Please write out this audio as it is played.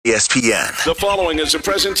ESPN. The following is a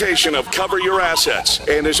presentation of Cover Your Assets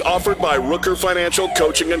and is offered by Rooker Financial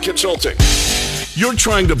Coaching and Consulting. You're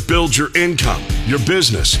trying to build your income, your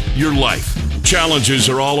business, your life. Challenges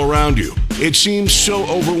are all around you. It seems so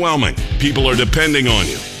overwhelming. People are depending on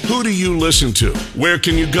you. Who do you listen to? Where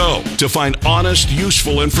can you go to find honest,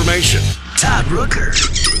 useful information? Todd Rooker.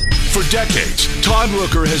 For decades, Todd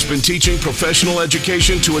Rooker has been teaching professional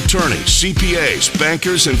education to attorneys, CPAs,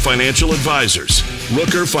 bankers, and financial advisors.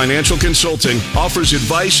 Rooker Financial Consulting offers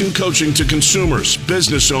advice and coaching to consumers,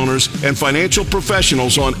 business owners, and financial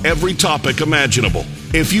professionals on every topic imaginable.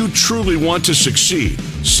 If you truly want to succeed,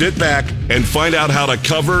 sit back and find out how to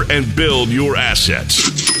cover and build your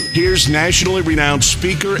assets. Here's nationally renowned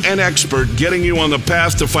speaker and expert getting you on the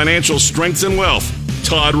path to financial strength and wealth,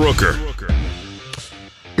 Todd Rooker.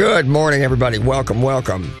 Good morning, everybody.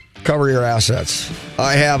 Welcome. Cover Your Assets.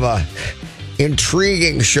 I have a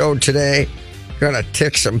intriguing show today. Gonna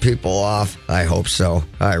tick some people off. I hope so.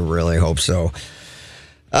 I really hope so.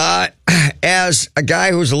 As a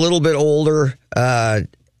guy who's a little bit older and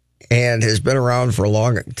has been around for a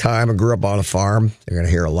long time and grew up on a farm, you're gonna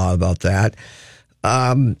hear a lot about that.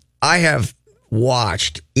 I have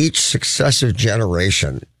watched each successive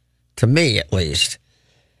generation, to me at least,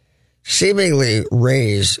 seemingly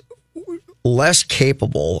raise less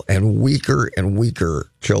capable and weaker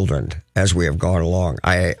children as we have gone along.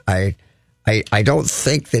 I don't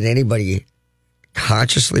think that anybody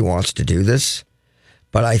consciously wants to do this,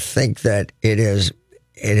 but I think that it has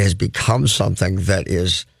become something that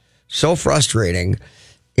is so frustrating,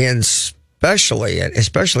 especially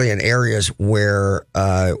in areas where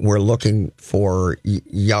we're looking for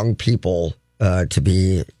young people to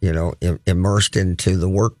be, immersed into the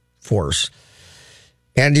workforce.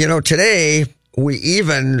 And, today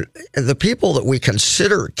the people that we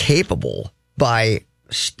consider capable by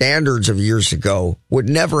standards of years ago would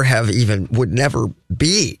never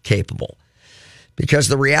be capable. Because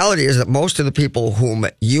the reality is that most of the people whom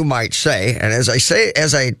you might say, and as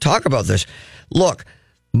I talk about this, look,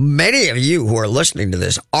 many of you who are listening to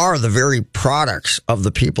this are the very products of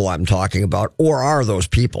the people I'm talking about, or are those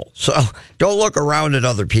people. So don't look around at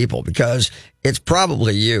other people, because it's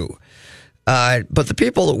probably you. But the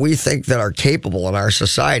people that we think that are capable in our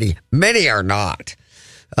society, many are not.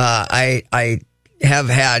 I have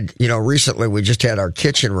had, recently we just had our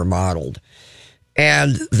kitchen remodeled,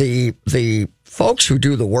 and the folks who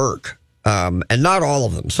do the work, and not all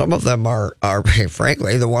of them, some of them are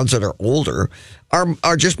frankly, the ones that are older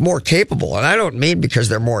are just more capable. And I don't mean because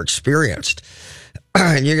they're more experienced.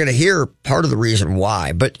 And you're going to hear part of the reason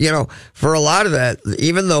why. But, for a lot of that,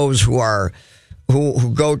 even those who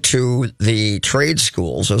go to the trade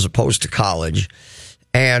schools as opposed to college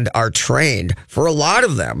and are trained, for a lot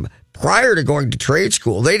of them, prior to going to trade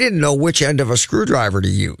school, they didn't know which end of a screwdriver to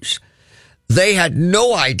use. They had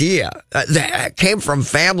no idea. They came from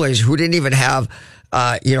families who didn't even have,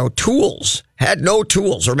 tools, had no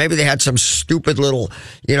tools, or maybe they had some stupid little,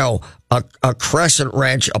 a crescent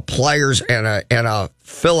wrench, a pliers, and a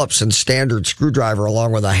Phillips and standard screwdriver,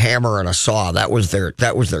 along with a hammer and a saw. That was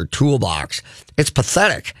their toolbox. It's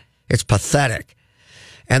pathetic.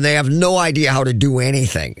 And they have no idea how to do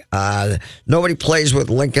anything. Nobody plays with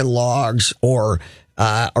Lincoln logs or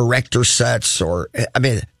erector sets, or,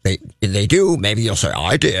 they do. Maybe you'll say,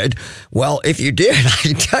 I did. Well, if you did, I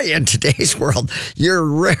can tell you, in today's world, you're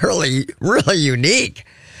really, really unique.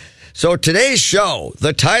 So today's show,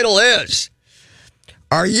 the title is,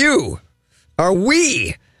 Are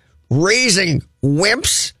we raising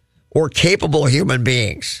wimps or capable human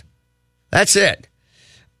beings? That's it.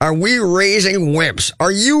 Are we raising wimps?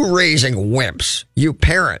 Are you raising wimps? You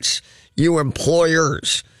parents, you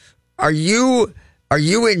employers, are you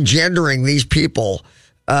engendering these people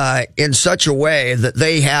in such a way that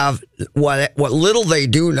they have what little they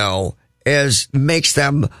do know makes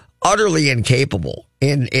them utterly incapable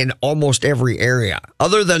in almost every area,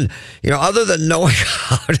 other than knowing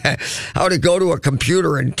how to go to a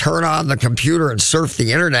computer and turn on the computer and surf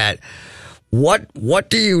the internet? What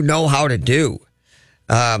do you know how to do?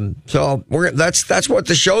 So that's what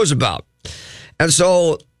the show's about. And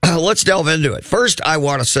so let's delve into it. First, I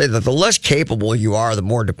want to say that the less capable you are, the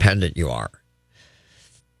more dependent you are.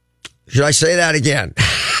 Should I say that again?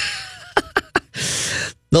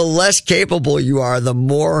 The less capable you are, the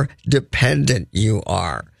more dependent you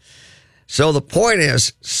are. So the point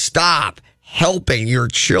is, stop helping your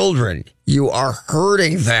children. You are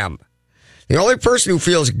hurting them. The only person who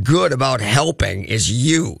feels good about helping is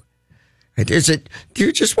you. Do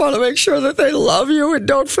you just want to make sure that they love you and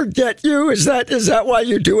don't forget you? Is that why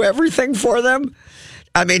you do everything for them?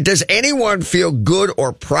 I mean, does anyone feel good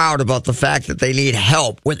or proud about the fact that they need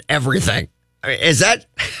help with everything? I mean, is that,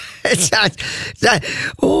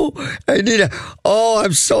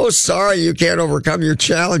 I'm so sorry you can't overcome your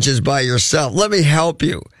challenges by yourself. Let me help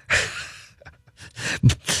you.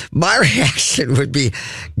 My reaction would be,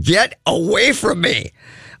 get away from me.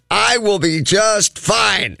 I will be just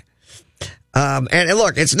fine. And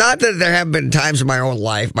look, it's not that there haven't been times in my own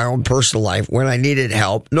life, my own personal life, when I needed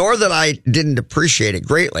help, nor that I didn't appreciate it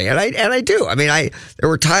greatly. And I do. I mean, there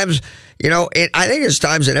were times, I think there's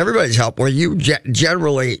times in everybody's help where you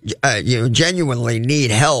genuinely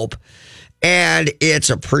need help and it's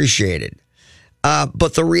appreciated.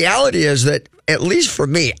 But the reality is that, at least for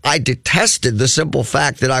me, I detested the simple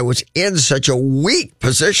fact that I was in such a weak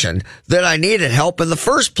position that I needed help in the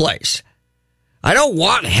first place. I don't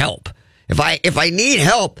want help. If I need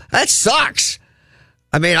help, that sucks.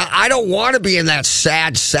 I mean, I don't want to be in that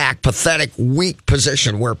sad sack, pathetic, weak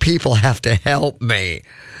position where people have to help me.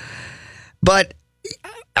 But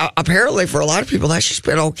apparently for a lot of people, that's just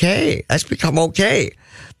been okay. That's become okay.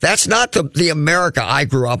 That's not the America I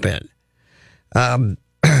grew up in. The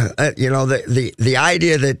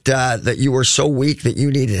idea that you were so weak that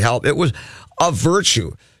you needed help, it was a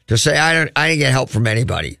virtue to say, I didn't get help from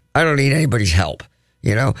anybody. I don't need anybody's help.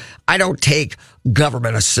 I don't take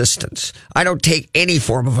government assistance. I don't take any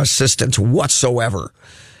form of assistance whatsoever.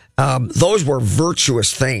 Those were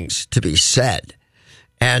virtuous things to be said.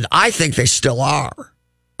 And I think they still are.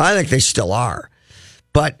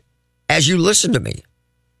 But as you listen to me,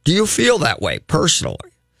 do you feel that way personally?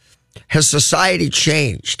 Has society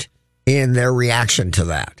changed in their reaction to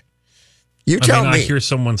that? You tell me. I hear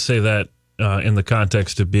someone say that in the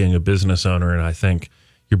context of being a business owner, and I think,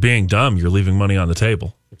 you're being dumb. You're leaving money on the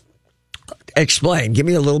table. Explain. Give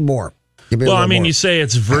me a little more. You say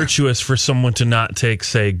it's virtuous for someone to not take,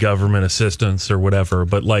 say, government assistance or whatever,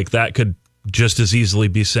 but like that could just as easily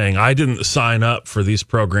be saying, I didn't sign up for these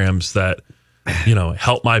programs that,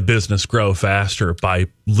 help my business grow faster by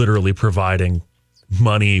literally providing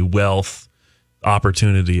money, wealth,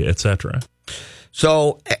 opportunity, etc.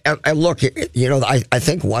 So, look, I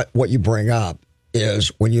think what you bring up is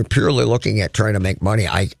when you're purely looking at trying to make money,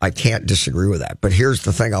 I can't disagree with that. But here's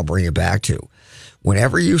the thing I'll bring you back to.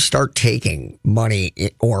 Whenever you start taking money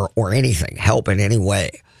or anything, help in any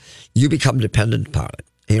way, you become dependent upon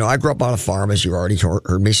it. I grew up on a farm, as you already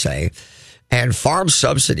heard me say, and farm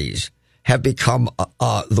subsidies have become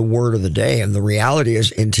the word of the day. And the reality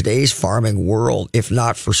is, in today's farming world, if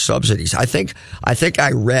not for subsidies, I think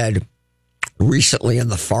I read recently in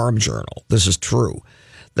the Farm Journal, this is true,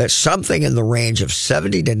 that something in the range of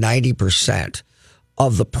 70 to 90%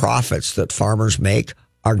 of the profits that farmers make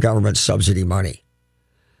are government subsidy money.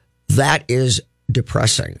 That is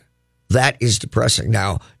depressing.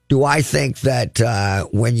 Now, do I think that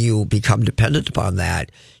when you become dependent upon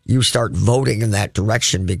that, you start voting in that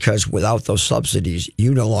direction because without those subsidies,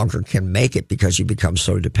 you no longer can make it because you become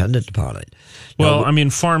so dependent upon it? Well,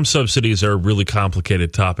 farm subsidies are a really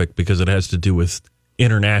complicated topic because it has to do with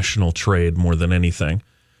international trade more than anything.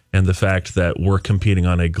 And the fact that we're competing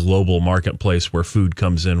on a global marketplace where food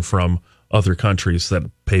comes in from other countries that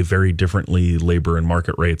pay very differently labor and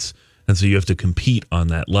market rates. And so you have to compete on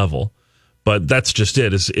that level. But that's just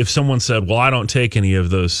it. Is if someone said, well, I don't take any of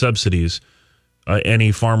those subsidies,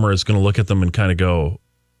 any farmer is going to look at them and kind of go,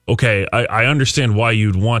 okay, I understand why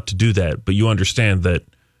you'd want to do that, but you understand that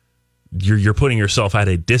you're putting yourself at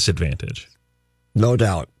a disadvantage. No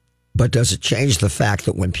doubt. But does it change the fact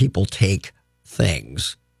that when people take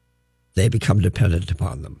things, they become dependent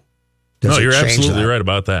upon them? No, you're absolutely right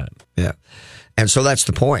about that. Yeah. And so that's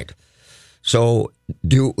the point. So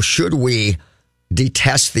should we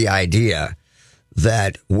detest the idea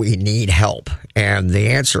that we need help? And the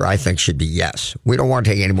answer, I think, should be yes. We don't want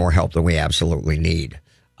to take any more help than we absolutely need.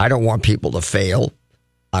 I don't want people to fail.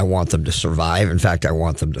 I want them to survive. In fact, I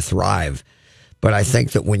want them to thrive. But I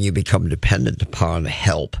think that when you become dependent upon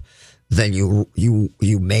help, then you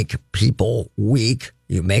make people weak.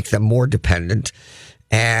 You make them more dependent.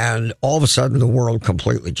 And all of a sudden, the world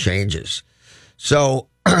completely changes. So,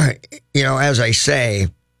 as I say,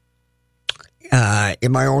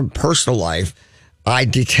 in my own personal life, I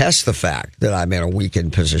detest the fact that I'm in a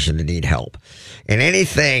weakened position to need help. And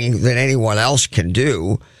anything that anyone else can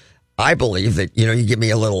do, I believe that, you give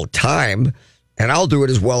me a little time and I'll do it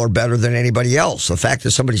as well or better than anybody else. The fact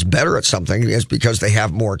that somebody's better at something is because they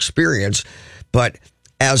have more experience. But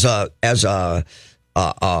as a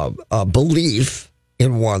belief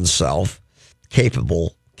in oneself,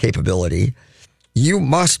 capability, you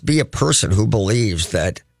must be a person who believes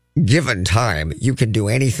that given time, you can do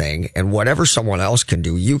anything, and whatever someone else can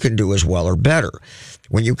do, you can do as well or better.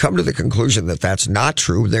 When you come to the conclusion that that's not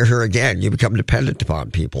true, there here again, you become dependent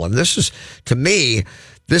upon people. And this is, to me,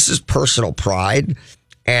 this is personal pride.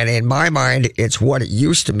 And in my mind, it's what it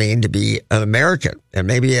used to mean to be an American. And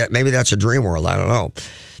maybe that's a dream world. I don't know.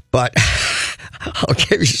 But I'll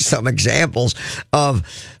give you some examples of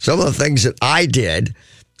some of the things that I did.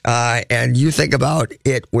 And you think about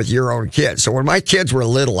it with your own kids. So when my kids were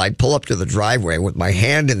little, I'd pull up to the driveway with my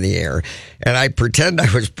hand in the air and I'd pretend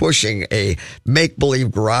I was pushing a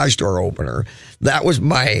make-believe garage door opener. That was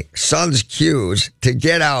my son's cues to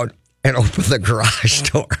get out and open the garage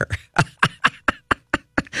door.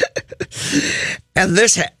 And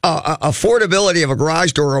this affordability of a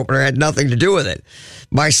garage door opener had nothing to do with it.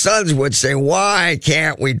 My sons would say, why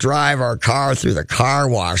can't we drive our car through the car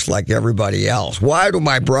wash like everybody else? Why do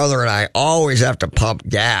my brother and I always have to pump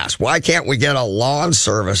gas? Why can't we get a lawn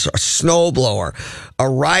service, a snowblower, a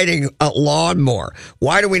riding lawnmower?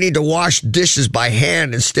 Why do we need to wash dishes by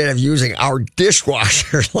hand instead of using our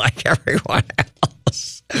dishwasher like everyone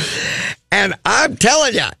else? And I'm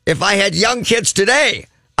telling you, if I had young kids today,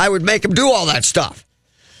 I would make them do all that stuff,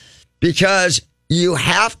 because you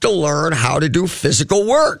have to learn how to do physical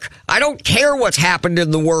work. I don't care what's happened in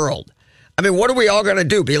the world. I mean, what are we all going to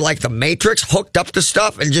do? Be like the Matrix, hooked up to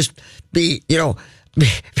stuff and just be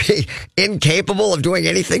incapable of doing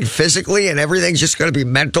anything physically, and everything's just going to be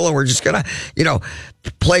mental, and we're just going to,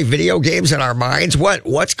 play video games in our minds?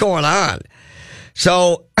 What's going on?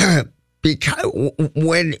 So, because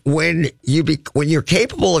when you're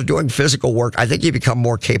capable of doing physical work, I think you become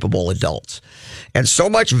more capable adults. And so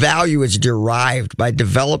much value is derived by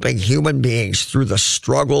developing human beings through the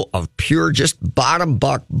struggle of pure, just bottom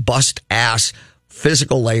buck, bust ass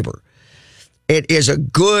physical labor. It is a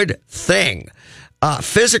good thing.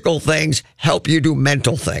 Physical things help you do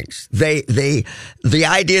mental things. The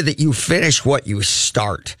idea that you finish what you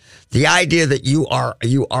start, the idea that you are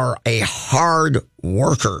a hard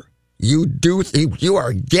worker. You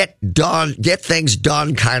are get things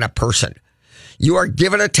done kind of person. You are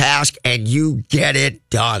given a task and you get it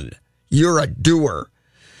done. You're a doer.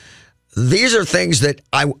 These are things that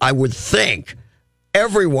I would think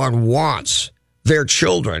everyone wants their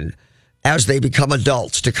children as they become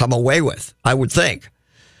adults to come away with, I would think.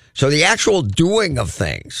 So the actual doing of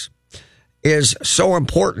things is so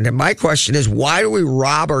important. And my question is, why do we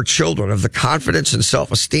rob our children of the confidence and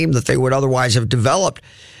self-esteem that they would otherwise have developed?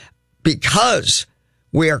 Because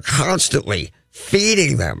we are constantly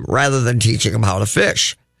feeding them rather than teaching them how to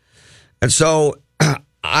fish. And so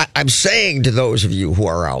I'm saying to those of you who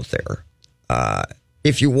are out there,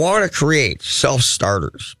 if you want to create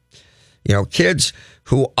self-starters, kids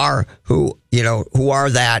who are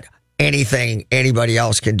that anything anybody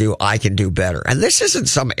else can do, I can do better. And this isn't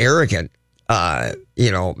some arrogant,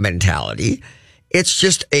 mentality. It's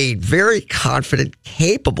just a very confident,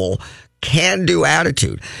 capable, can-do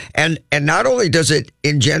attitude. And not only does it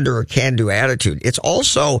engender a can-do attitude, it's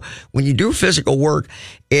also, when you do physical work,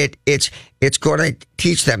 it's going to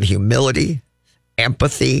teach them humility,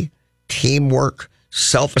 empathy, teamwork,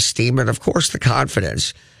 self-esteem, and of course the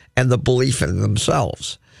confidence and the belief in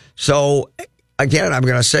themselves. So again, I'm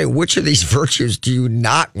going to say, which of these virtues do you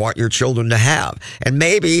not want your children to have? And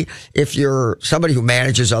maybe if you're somebody who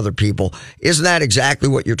manages other people, isn't that exactly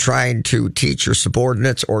what you're trying to teach your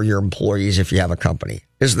subordinates or your employees if you have a company?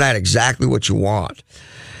 Isn't that exactly what you want?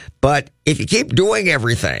 But if you keep doing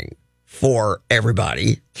everything for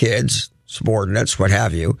everybody, kids, subordinates, what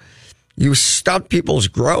have you, you stunt people's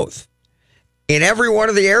growth in every one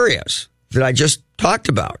of the areas that I just talked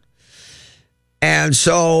about. And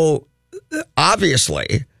so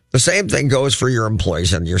obviously, the same thing goes for your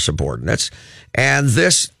employees and your subordinates. And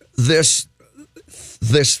this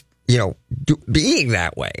being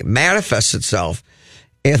that way manifests itself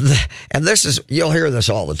and this is, you'll hear this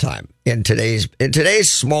all the time in today's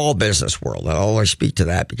small business world. And I'll only speak to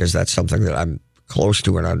that because that's something that I'm close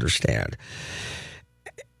to and understand.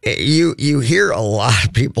 You hear a lot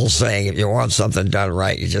of people saying, if you want something done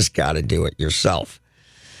right, you just got to do it yourself.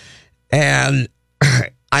 And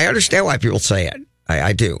I understand why people say it.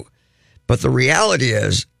 I do. But the reality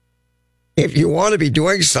is, if you want to be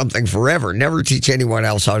doing something forever, never teach anyone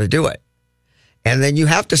else how to do it. And then you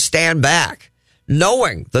have to stand back,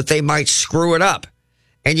 knowing that they might screw it up.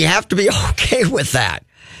 And you have to be okay with that,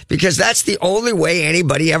 because that's the only way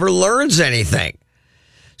anybody ever learns anything.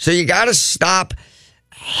 So you got to stop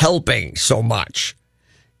helping so much.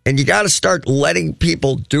 And you got to start letting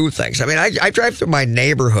people do things. I mean, I drive through my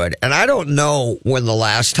neighborhood, and I don't know when the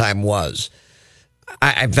last time was.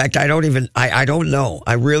 In fact, I don't know.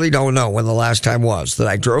 I really don't know when the last time was that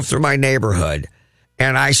I drove through my neighborhood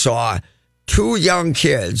and I saw two young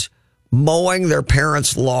kids mowing their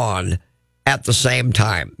parents' lawn at the same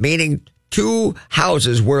time, meaning two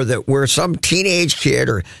houses where some teenage kid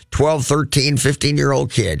or 12, 13,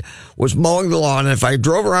 15-year-old kid was mowing the lawn. And if I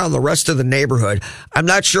drove around the rest of the neighborhood, I'm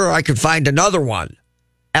not sure I could find another one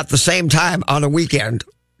at the same time on a weekend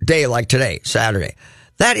day like today, Saturday.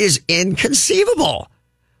 That is inconceivable.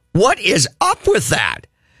 What is up with that?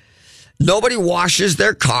 Nobody washes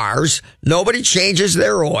their cars. Nobody changes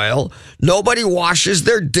their oil. Nobody washes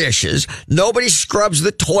their dishes. Nobody scrubs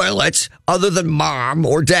the toilets other than mom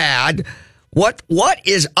or dad. What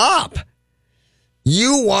is up?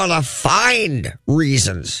 You want to find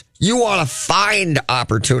reasons. You want to find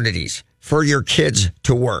opportunities for your kids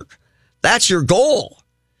to work. That's your goal,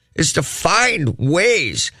 is to find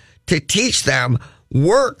ways to teach them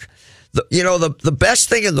work. The best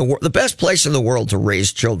thing the best place in the world to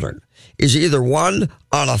raise children is either one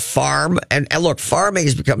on a farm. And look, farming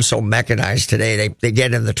has become so mechanized today. They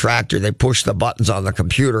get in the tractor, they push the buttons on the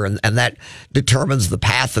computer, and that determines the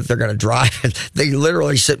path that they're going to drive. And they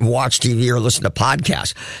literally sit and watch TV or listen to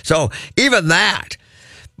podcasts. So even that.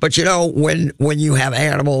 But when you have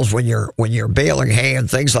animals, when you're baling hay and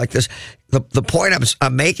things like this, the point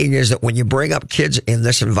I'm making is that when you bring up kids in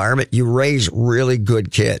this environment, you raise really good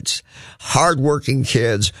kids, hardworking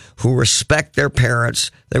kids who respect their parents.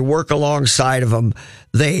 They work alongside of them.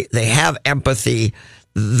 They have empathy.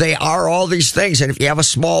 They are all these things. And if you have a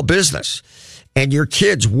small business and your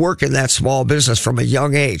kids work in that small business from a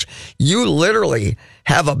young age, you literally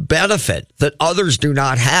have a benefit that others do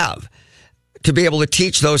not have, to be able to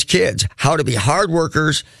teach those kids how to be hard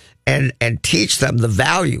workers and teach them the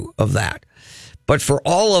value of that. But for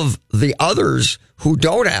all of the others who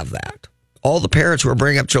don't have that, all the parents who are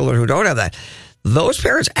bringing up children who don't have that, those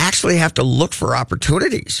parents actually have to look for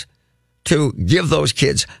opportunities to give those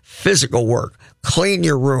kids physical work, clean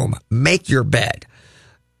your room, make your bed,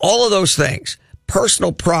 all of those things,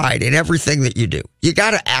 personal pride in everything that you do. You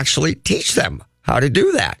got to actually teach them how to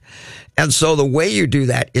do that. And so the way you do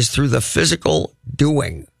that is through the physical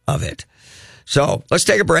doing of it. So let's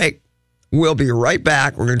take a break. We'll be right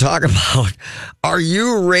back. We're going to talk about, are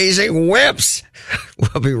you raising wimps?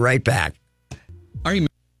 We'll be right back. Are you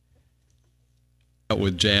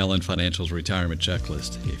with J. Allen Financial's retirement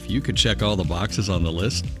checklist? If you could check all the boxes on the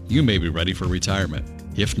list, you may be ready for retirement.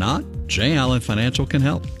 If not, J. Allen Financial can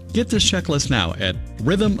help. Get this checklist now at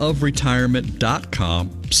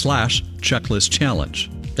rhythmofretirement.com/checklist challenge.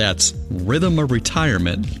 That's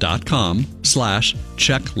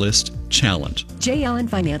rhythmofretirement.com/checklist challenge. J. Allen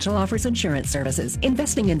Financial offers insurance services.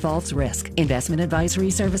 Investing involves risk. Investment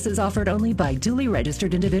advisory services offered only by duly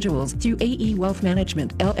registered individuals through AE Wealth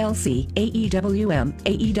Management, LLC,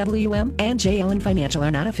 AEWM, and J. Allen Financial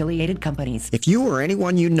are not affiliated companies. If you or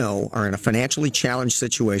anyone you know are in a financially challenged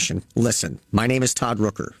situation, listen. My name is Todd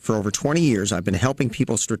Rooker. For over 20 years, I've been helping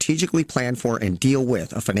people strategically plan for and deal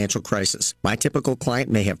with a financial crisis. My typical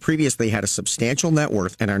client may have previously had a substantial net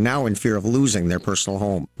worth and are now in fear of losing their personal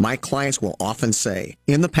home. My clients will often say,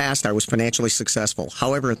 in the past, I was financially successful.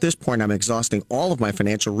 However, at this point, I'm exhausting all of my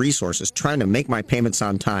financial resources trying to make my payments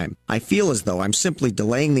on time. I feel as though I'm simply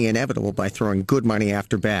delaying the inevitable by throwing good money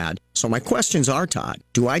after bad. So my questions are, Todd,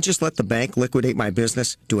 do I just let the bank liquidate my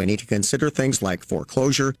business? Do I need to consider things like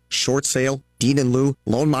foreclosure, short sale, deed in lieu,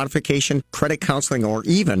 loan modification, credit counseling, or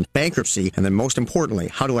even bankruptcy? And then most importantly,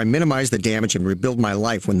 how do I minimize the damage and rebuild my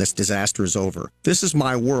life when this disaster is over? This is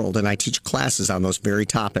my world, and I teach classes on those very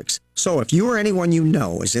topics. So if you or anyone you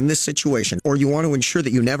know is in this situation, or you want to ensure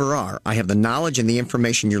that you never are, I have the knowledge and the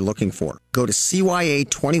information you're looking for. Go to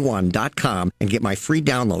CYA21.com and get my free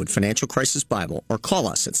download, Financial Crisis Bible, or call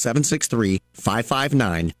us at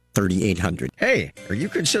 763-559-3800. Hey, are you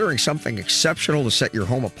considering something exceptional to set your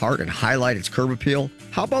home apart and highlight its curb appeal?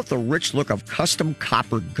 How about the rich look of custom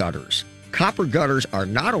copper gutters? Copper gutters are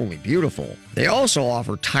not only beautiful, they also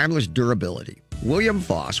offer timeless durability. William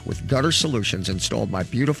Voss with Gutter Solutions installed my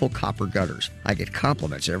beautiful copper gutters. I get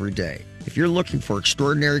compliments every day. If you're looking for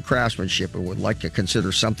extraordinary craftsmanship and would like to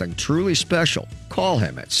consider something truly special, call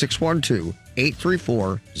him at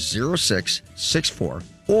 612-834-0664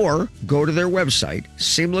 or go to their website,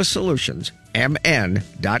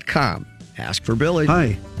 seamlessolutionsmn.com. Ask for Billy.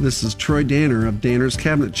 Hi, this is Troy Danner of Danner's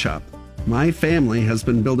Cabinet Shop. My family has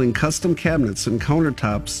been building custom cabinets and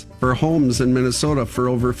countertops for homes in Minnesota for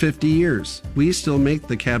over 50 years. We still make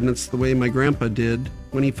the cabinets the way my grandpa did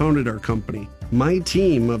when he founded our company. My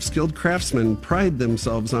team of skilled craftsmen pride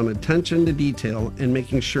themselves on attention to detail and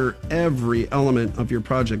making sure every element of your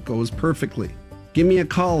project goes perfectly. Give me a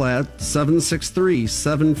call at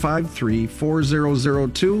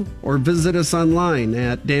 763-753-4002 or visit us online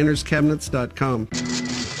at dannerscabinets.com.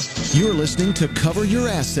 You're listening to Cover Your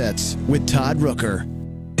Assets with Todd Rooker.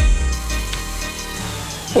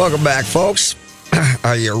 Welcome back, folks.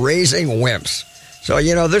 Are you raising wimps? So,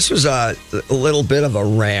 this was a little bit of a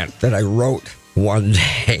rant that I wrote one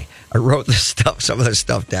day. I wrote some of this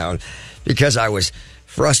stuff down because I was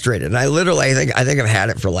frustrated. And I think I've had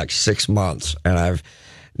it for like 6 months, and I've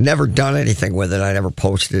never done anything with it. I never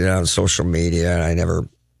posted it on social media, and I never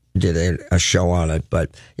did a show on it.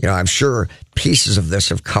 But, I'm sure pieces of this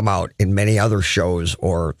have come out in many other shows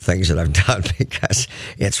or things that I've done because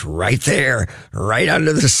it's right there, right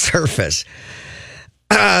under the surface.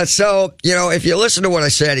 So, if you listen to what I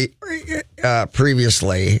said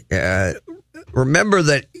previously, remember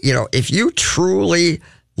that, if you truly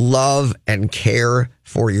love and care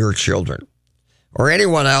for your children or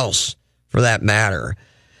anyone else for that matter,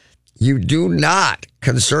 you do not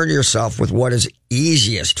concern yourself with what is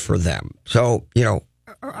easiest for them. So,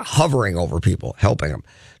 hovering over people, helping them.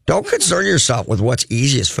 Don't concern yourself with what's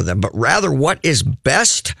easiest for them, but rather what is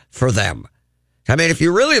best for them. I mean, if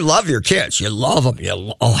you really love your kids, you love them.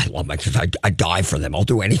 I love my kids. I die for them. I'll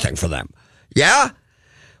do anything for them. Yeah?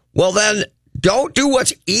 Well, then don't do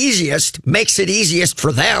what's easiest, makes it easiest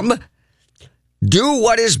for them. Do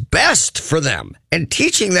what is best for them. And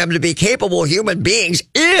teaching them to be capable human beings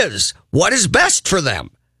is what is best for them.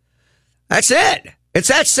 That's it. It's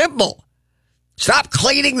that simple. Stop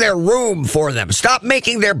cleaning their room for them. Stop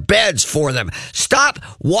making their beds for them. Stop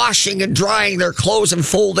washing and drying their clothes and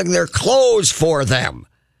folding their clothes for them.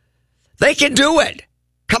 They can do it.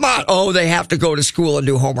 Come on. Oh, they have to go to school and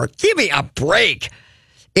do homework. Give me a break.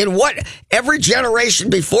 In every generation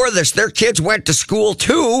before this, their kids went to school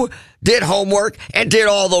too, did homework, and did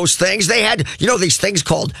all those things. They had, these things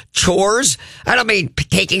called chores. I don't mean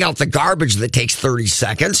taking out the garbage that takes 30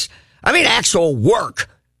 seconds. I mean actual work,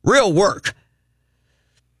 real work.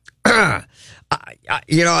 I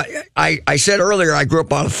said earlier I grew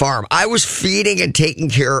up on a farm. I was feeding and taking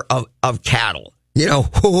care of cattle.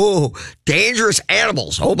 Dangerous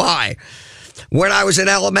animals. Oh my. When I was in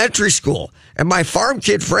elementary school and my farm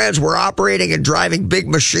kid friends were operating and driving big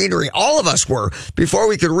machinery, all of us were, before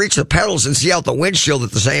we could reach the pedals and see out the windshield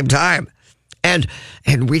at the same time. And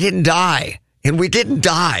we didn't die.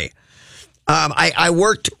 I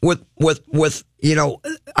worked with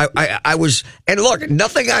I was, and look,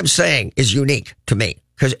 nothing I'm saying is unique to me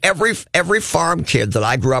because every farm kid that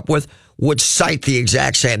I grew up with would cite the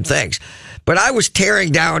exact same things. But I was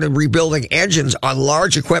tearing down and rebuilding engines on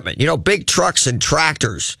large equipment, big trucks and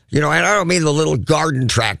tractors, and I don't mean the little garden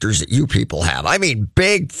tractors that you people have. I mean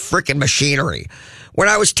big freaking machinery when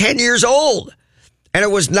I was 10 years old. And it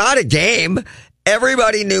was not a game.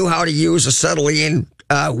 Everybody knew how to use acetylene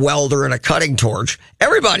welder and a cutting torch.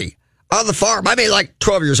 Everybody on the farm. I mean, like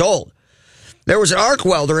 12 years old. There was an arc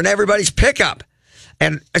welder in everybody's pickup.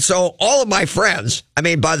 And so all of my friends, I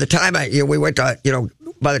mean, by the time we went to,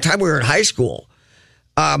 by the time we were in high school,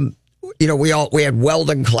 we had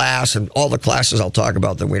welding class and all the classes I'll talk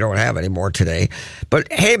about that we don't have anymore today.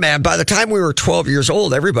 But hey, man, by the time we were 12 years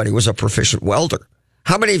old, everybody was a proficient welder.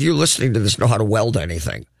 How many of you listening to this know how to weld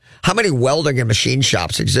anything? How many welding and machine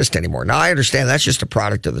shops exist anymore? Now, I understand that's just a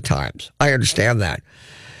product of the times. I understand that.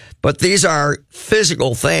 But these are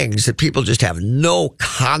physical things that people just have no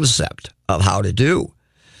concept of how to do.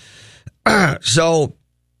 So,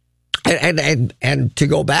 and to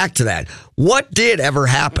go back to that, what did ever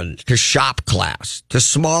happen to shop class, to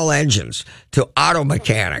small engines, to auto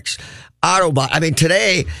mechanics, I mean,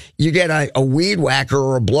 today you get a weed whacker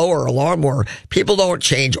or a blower or a lawnmower. People don't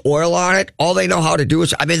change oil on it. All they know how to do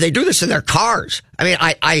is, they do this in their cars. I mean,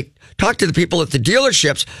 I talk to the people at the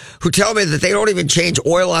dealerships who tell me that they don't even change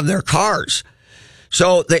oil on their cars.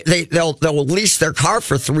 So they'll lease their car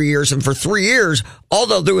for 3 years, and for 3 years, all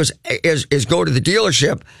they'll do is go to the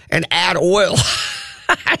dealership and add oil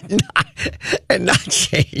and not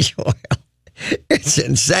change oil. It's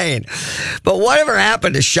insane. But whatever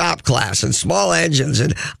happened to shop class and small engines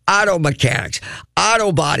and auto mechanics,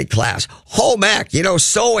 auto body class, home ec,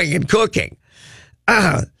 sewing and cooking.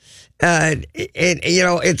 At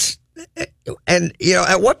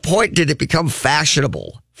what point did it become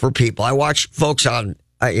fashionable for people? I watch folks on,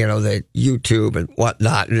 the YouTube and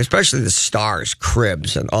whatnot, and especially the stars,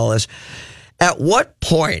 Cribs and all this. At what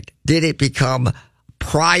point did it become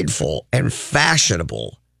prideful and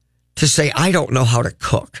fashionable to say, I don't know how to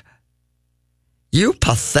cook? You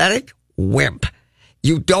pathetic wimp.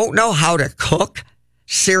 You don't know how to cook?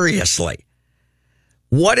 Seriously.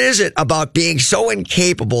 What is it about being so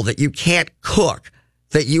incapable that you can't cook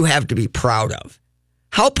that you have to be proud of?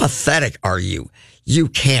 How pathetic are you? You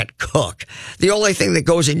can't cook. The only thing that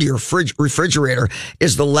goes into your refrigerator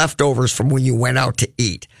is the leftovers from when you went out to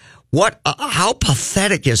eat. How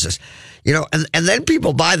pathetic is this? You know, and then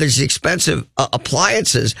people buy these expensive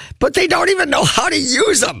appliances, but they don't even know how to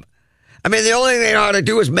use them. I mean, the only thing they know how to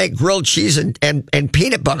do is make grilled cheese and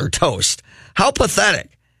peanut butter toast. How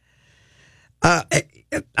pathetic. I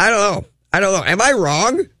don't know. Am I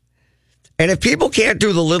wrong? And if people can't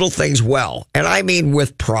do the little things well, and I mean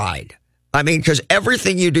with pride, I mean, because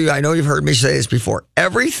everything you do, I know you've heard me say this before,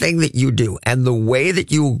 everything that you do and the way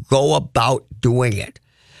that you go about doing it,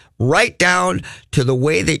 right down to the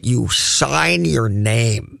way that you sign your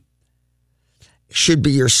name, should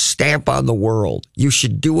be your stamp on the world. You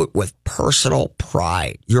should do it with personal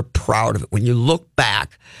pride. You're proud of it. When you look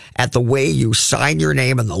back at the way you sign your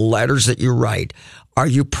name and the letters that you write, are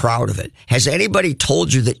you proud of it? Has anybody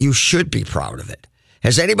told you that you should be proud of it?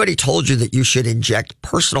 Has anybody told you that you should inject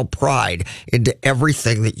personal pride into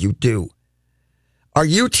everything that you do? Are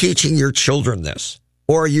you teaching your children this?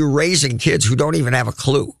 Or are you raising kids who don't even have a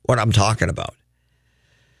clue what I'm talking about?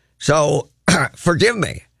 So forgive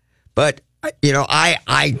me, but you know,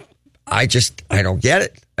 I don't get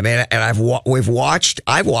it. I mean, and I've watched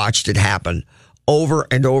it happen over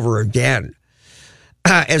and over again.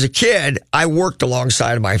 As a kid, I worked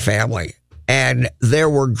alongside of my family, and there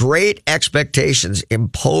were great expectations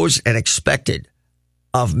imposed and expected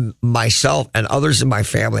of myself and others in my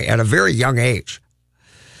family at a very young age.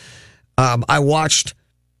 I watched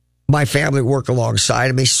my family work alongside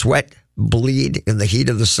of me, sweat, bleed in the heat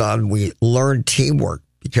of the sun. We learned teamwork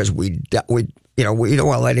because we don't want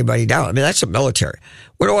to let anybody down. I mean, that's the military.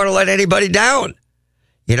 We don't want to let anybody down.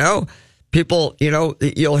 You know, people, you know,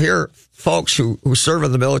 you'll hear folks who serve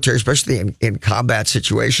in the military, especially in combat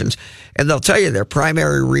situations, and they'll tell you their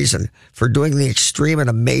primary reason for doing the extreme and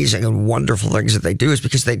amazing and wonderful things that they do is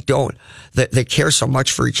because they care so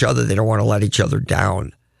much for each other. They don't want to let each other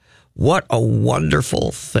down. What a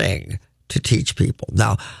wonderful thing to teach people.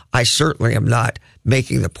 Now, I certainly am not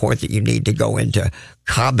making the point that you need to go into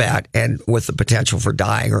combat and with the potential for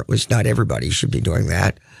dying, or at least not everybody should be doing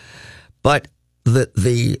that. But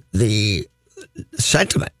the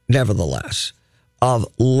sentiment, nevertheless, of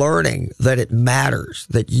learning that it matters,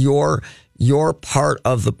 that you're part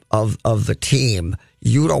of the team,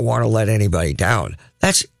 you don't want to let anybody down.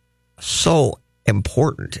 That's so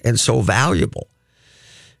important and so valuable.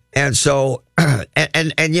 And so,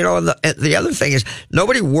 and you know, the other thing is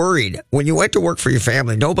nobody worried when you went to work for your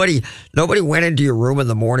family. Nobody went into your room in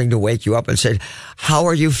the morning to wake you up and said, "How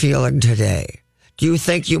are you feeling today? Do you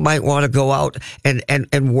think you might want to go out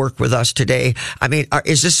and work with us today? I mean,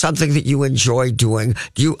 is this something that you enjoy doing?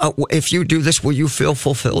 Do you, if you do this, will you feel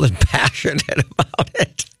fulfilled and passionate about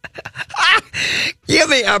it?" Give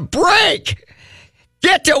me a break.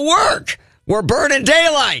 Get to work. We're burning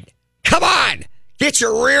daylight. Come on. Get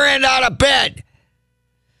your rear end out of bed.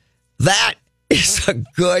 That is a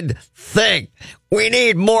good thing. We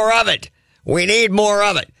need more of it. We need more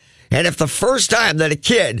of it. And if the first time that a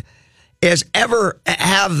kid is ever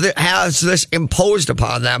has this imposed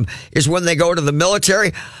upon them is when they go to the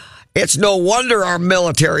military, it's no wonder our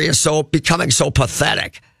military is becoming so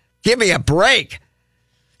pathetic. Give me a break.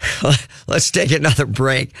 Let's take another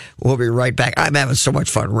break. We'll be right back. I'm having so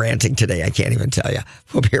much fun ranting today, I can't even tell you.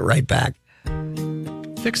 We'll be right back.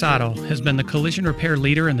 Fix Auto has been the collision repair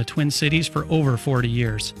leader in the Twin Cities for over 40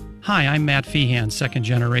 years. Hi, I'm Matt Feehan,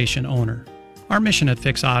 second-generation owner. Our mission at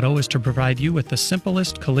Fix Auto is to provide you with the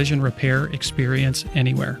simplest collision repair experience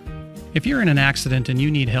anywhere. If you're in an accident and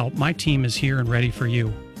you need help, my team is here and ready for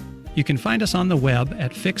you. You can find us on the web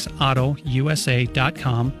at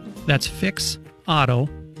fixautousa.com. That's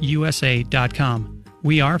fixautousa.com.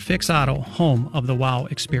 We are Fix Auto, home of the WOW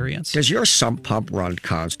experience. Does your sump pump run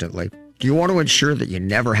constantly? Do you want to ensure that you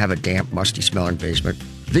never have a damp, musty-smelling basement?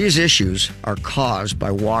 These issues are caused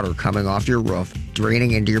by water coming off your roof,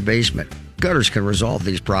 draining into your basement. Gutters can resolve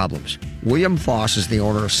these problems. William Foss is the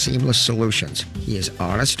owner of Seamless Solutions. He is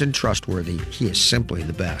honest and trustworthy. He is simply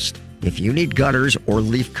the best. If you need gutters or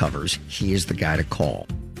leaf covers, he is the guy to call.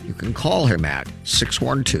 You can call him at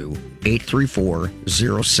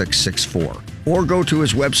 612-834-0664 or go to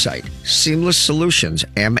his website,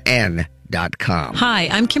 seamlesssolutionsmn.com. helpless.com. Hi,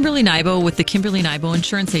 I'm Kimberly Nybo with the Kimberly Nybo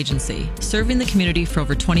Insurance Agency, serving the community for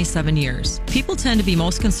over 27 years. People tend to be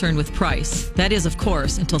most concerned with price. That is, of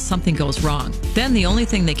course, until something goes wrong. Then the only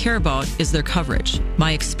thing they care about is their coverage.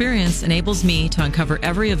 My experience enables me to uncover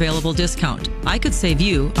every available discount. I could save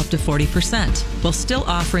you up to 40% while still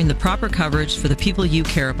offering the proper coverage for the people you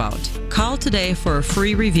care about. Call today for a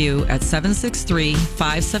free review at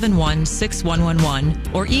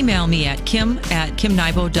 763-571-6111 or email me at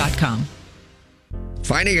kim@kimnybo.com.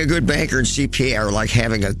 Finding a good banker and CPA are like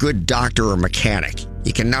having a good doctor or mechanic.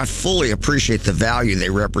 You cannot fully appreciate the value they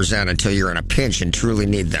represent until you're in a pinch and truly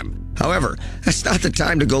need them. However, that's not the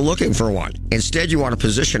time to go looking for one. Instead, you want to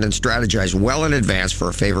position and strategize well in advance for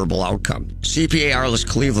a favorable outcome. CPA Arliss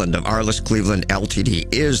Cleveland of Arliss Cleveland LTD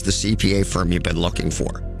is the CPA firm you've been looking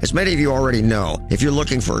for. As many of you already know, if you're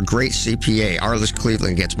looking for a great CPA, Arliss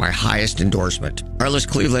Cleveland gets my highest endorsement. Arliss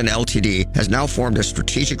Cleveland LTD has now formed a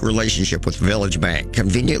strategic relationship with Village Bank,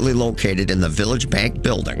 conveniently located in the Village Bank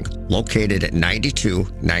building, located at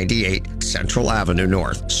 9298 Central Avenue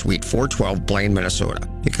North, Suite 412, Blaine, Minnesota.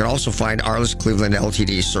 You can also find Arliss Cleveland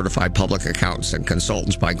LTD certified public accountants and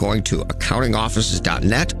consultants by going to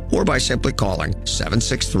accountingoffices.net or by simply calling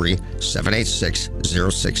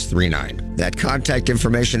 763-786-0639. That contact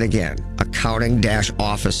information again,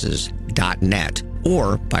 accounting-offices.net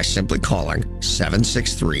or by simply calling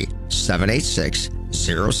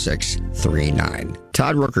 763-786-0639.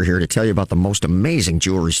 Todd Rooker here to tell you about the most amazing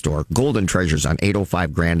jewelry store, Golden Treasures on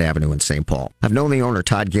 805 Grand Avenue in St. Paul. I've known the owner,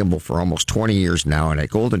 Todd Gimble, for almost 20 years now, and at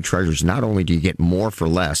Golden Treasures, not only do you get more for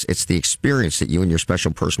less, it's the experience that you and your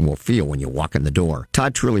special person will feel when you walk in the door.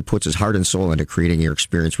 Todd truly puts his heart and soul into creating your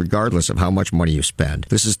experience regardless of how much money you spend.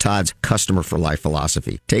 This is Todd's customer for life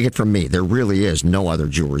philosophy. Take it from me, there really is no other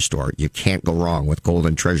jewelry store. You can't go wrong with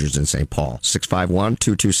Golden Treasures in St. Paul.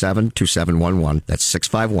 651-227-2711. That's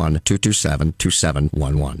 651-227-2711.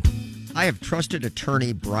 I have trusted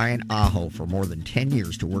attorney Brian Aho for more than 10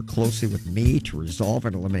 years to work closely with me to resolve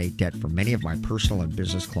and eliminate debt for many of my personal and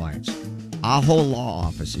business clients. Aho Law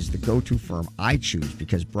Office is the go-to firm I choose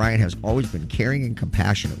because Brian has always been caring and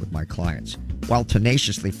compassionate with my clients, while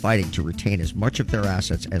tenaciously fighting to retain as much of their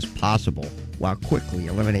assets as possible while quickly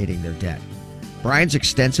eliminating their debt. Brian's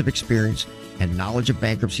extensive experience and knowledge of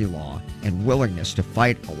bankruptcy law and willingness to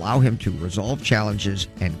fight allow him to resolve challenges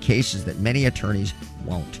and cases that many attorneys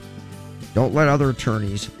won't. Don't let other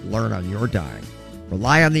attorneys learn on your dime.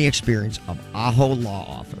 Rely on the experience of Aho Law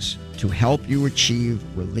Office to help you achieve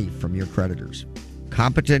relief from your creditors.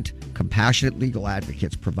 Competent, compassionate legal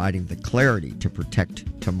advocates providing the clarity to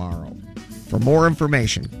protect tomorrow. For more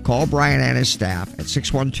information, call Brian and his staff at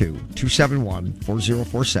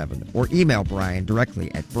 612-271-4047 or email Brian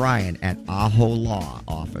directly at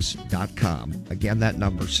brian@aholawoffice.com. Again, that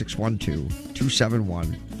number,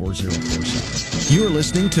 612-271-4047. You're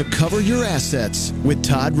listening to Cover Your Assets with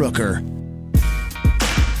Todd Rooker.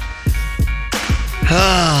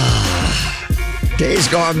 Days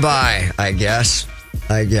gone by, I guess.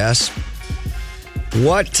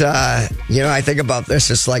 What, I think about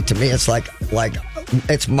this, it's like, to me, it's like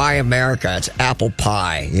it's my America. It's apple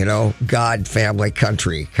pie, God, family,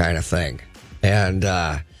 country kind of thing. And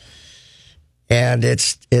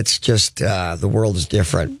it's just, the world is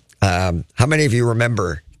different. How many of you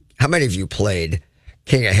remember, how many of you played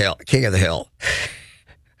King of the Hill?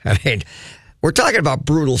 I mean, we're talking about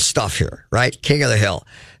brutal stuff here, right? King of the Hill.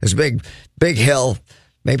 This big hill.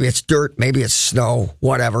 Maybe it's dirt, maybe it's snow,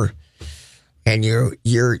 whatever. And you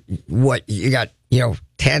got,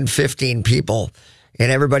 10, 15 people,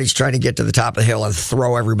 and everybody's trying to get to the top of the hill and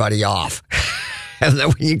throw everybody off. And then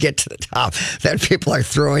when you get to the top, then people are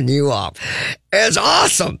throwing you off. It's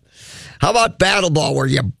awesome. How about Battle Ball, where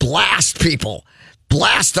you blast people,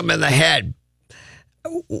 blast them in the head?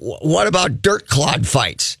 What about dirt clod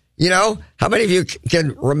fights? How many of you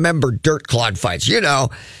can remember dirt clod fights?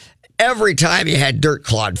 Every time you had dirt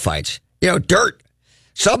clod fights, dirt.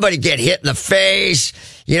 Somebody get hit in the face,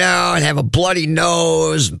 and have a bloody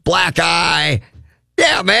nose, black eye.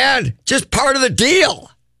 Yeah, man, just part of the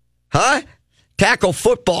deal. Huh? Tackle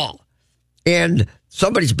football in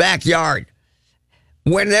somebody's backyard.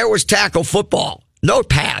 When there was tackle football, no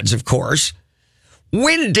pads, of course.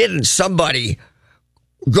 When didn't somebody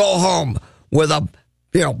go home with a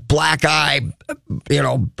black eye,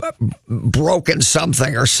 broken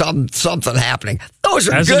something or something happening? Those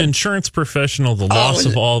are As good. An insurance professional, the loss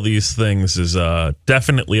of all these things is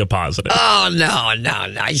definitely a positive. Oh, no.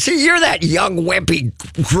 See, you're that young, wimpy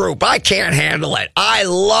group. I can't handle it. I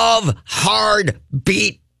love hard,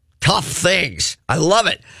 beat, tough things. I love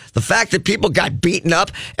it. The fact that people got beaten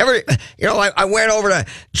up. I went over to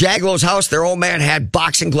Jaglo's house. Their old man had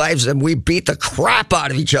boxing gloves, and we beat the crap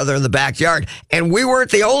out of each other in the backyard. And we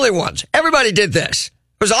weren't the only ones. Everybody did this. It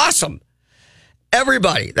was awesome.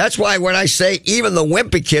 Everybody. That's why when I say even the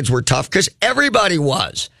wimpy kids were tough, because everybody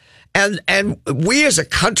was. And we as a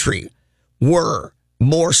country were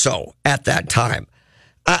more so at that time.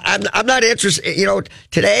 I'm not interested.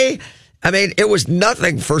 Today, it was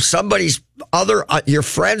nothing for somebody's your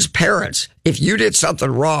friend's parents, if you did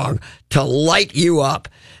something wrong, to light you up.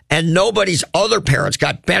 And nobody's other parents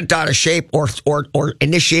got bent out of shape or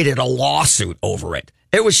initiated a lawsuit over it.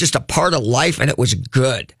 It was just a part of life, and it was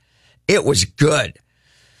good. It was good.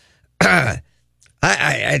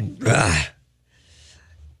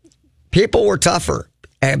 People were tougher,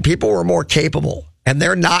 and people were more capable, and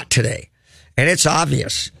they're not today. And it's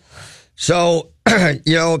obvious. So,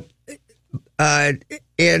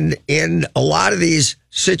 in a lot of these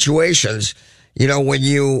situations, when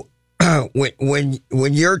you're,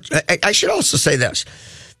 I should also say this,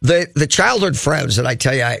 the childhood friends that I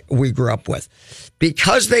tell you we grew up with,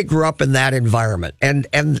 because they grew up in that environment, and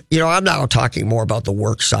I'm now talking more about the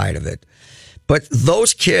work side of it, but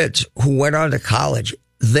those kids who went on to college,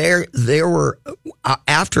 they were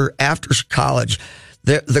after college.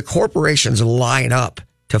 The corporations line up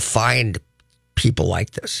to find people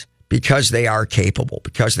like this because they are capable,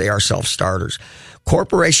 because they are self-starters.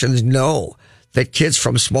 Corporations know that kids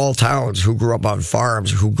from small towns who grew up on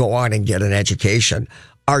farms, who go on and get an education,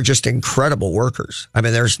 are just incredible workers.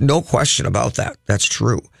 There's no question about that. That's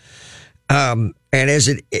true. And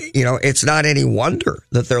it's not any wonder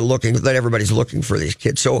that that everybody's looking for these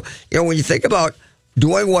kids. So, when you think about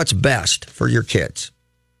doing what's best for your kids,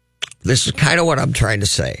 this is kind of what I'm trying to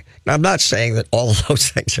say. Now, I'm not saying that all of those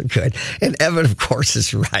things are good. And Evan, of course,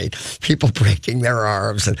 is right. People breaking their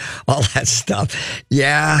arms and all that stuff.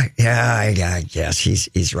 Yeah, I guess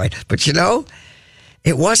he's right. But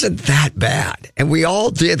it wasn't that bad. And we all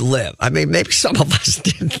did live. Maybe some of us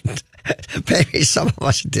didn't.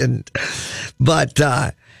 But,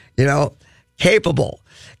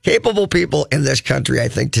 capable people in this country, I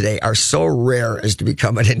think today, are so rare as to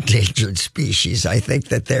become an endangered species. I think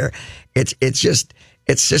that it's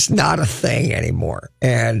just not a thing anymore.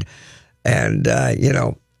 And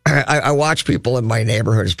I watch people in my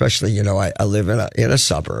neighborhood, especially, I live in a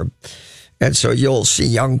suburb. And so you'll see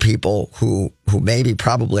young people who maybe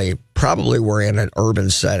probably were in an urban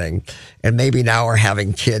setting and maybe now are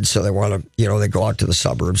having kids. So they want to, they go out to the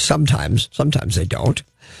suburbs. Sometimes they don't.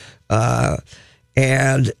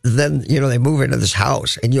 And then, they move into this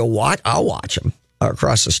house, and I'll watch them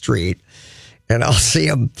across the street, and I'll see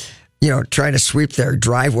them, trying to sweep their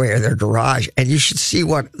driveway or their garage. And you should see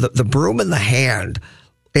what the broom in the hand,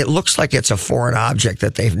 it looks like it's a foreign object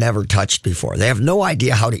that they've never touched before. They have no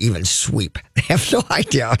idea how to even sweep. They have no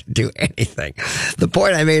idea how to do anything. The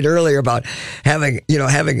point I made earlier about having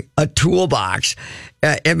a toolbox,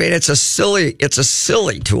 it's a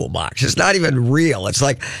silly toolbox. It's not even real. It's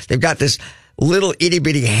like they've got this little itty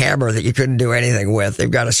bitty hammer that you couldn't do anything with.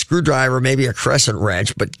 They've got a screwdriver, maybe a crescent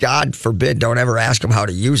wrench, but God forbid, don't ever ask them how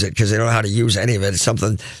to use it, because they don't know how to use any of it. It's some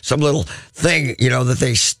little thing, that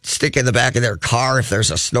they stick in the back of their car if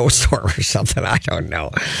there's a snowstorm or something. I don't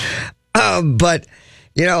know. But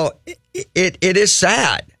it is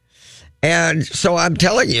sad. And so I'm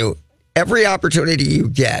telling you, every opportunity you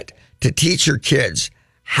get to teach your kids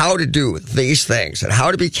how to do these things and how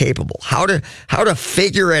to be capable, how to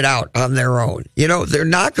figure it out on their own. They're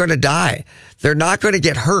not going to die. They're not going to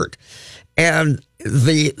get hurt. And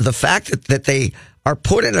the fact that they are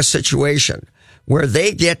put in a situation where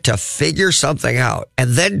they get to figure something out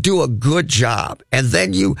and then do a good job, and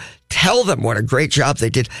then you tell them what a great job they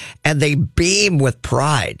did, and they beam with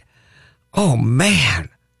pride. Oh man,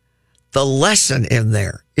 the lesson in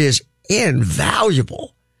there is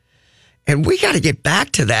invaluable. And we got to get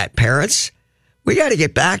back to that, parents. We got to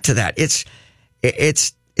get back to that. It's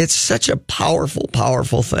such a powerful,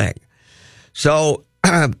 powerful thing. So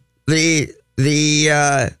the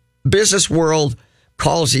business world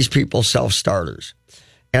calls these people self-starters,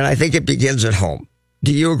 and I think it begins at home.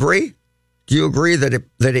 Do you agree? Do you agree that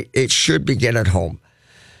it should begin at home?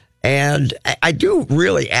 And I do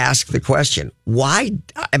really ask the question: why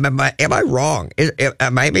am I wrong?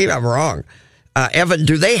 Maybe I'm wrong. Evan,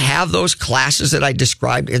 do they have those classes that I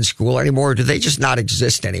described in school anymore, or do they just not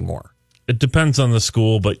exist anymore? It depends on the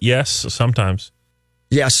school, but yes, sometimes.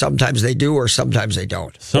 Yes, sometimes they do, or sometimes they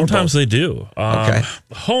don't. Sometimes they do. Okay.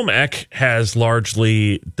 Home ec has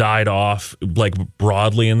largely died off,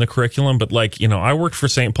 broadly in the curriculum, but I worked for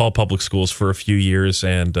St. Paul Public Schools for a few years,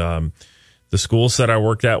 and The schools that I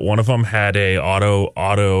worked at, one of them had a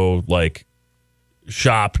auto like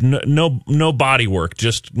shop, no body work,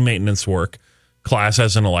 just maintenance work class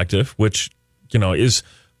as an elective, which, is,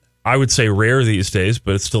 I would say, rare these days,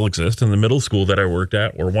 but it still exists. In the middle school that I worked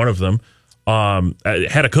at, or one of them,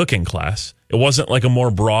 had a cooking class. It wasn't like a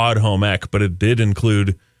more broad home ec, but it did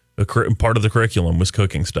include part of the curriculum was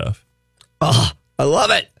cooking stuff. Oh, I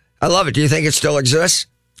love it. I love it. Do you think it still exists?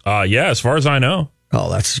 Yeah, as far as I know. Oh,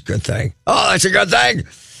 that's a good thing. That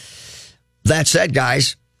said,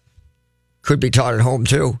 guys, could be taught at home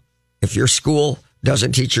too. If your school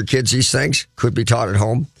doesn't teach your kids these things, could be taught at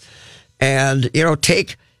home. And,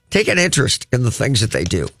 take an interest in the things that they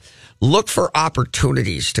do. Look for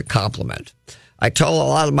opportunities to compliment. I tell a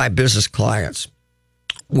lot of my business clients,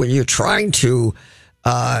 when you're trying to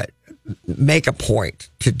make a point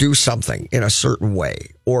to do something in a certain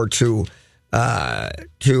way, or to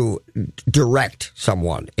direct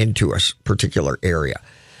someone into a particular area,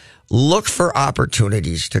 look for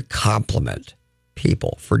opportunities to compliment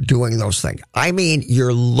people for doing those things. I mean,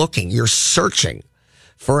 you're searching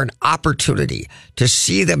for an opportunity to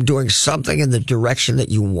see them doing something in the direction that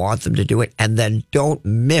you want them to do it, and then don't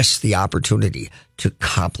miss the opportunity to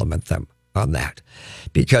compliment them on that,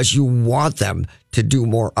 because you want them to do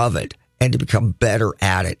more of it and to become better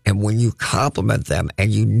at it. And when you compliment them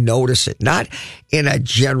and you notice it, not in a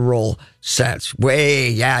general sense,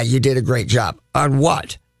 you did a great job. On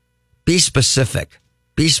what? Be specific.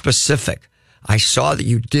 Be specific. I saw that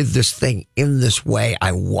you did this thing in this way.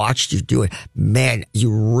 I watched you do it. Man,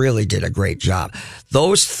 you really did a great job.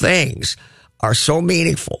 Those things are so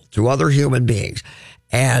meaningful to other human beings,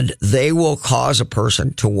 and they will cause a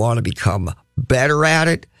person to want to become better at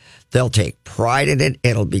it. They'll take pride in it.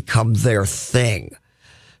 It'll become their thing.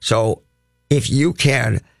 So if you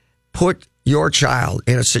can put your child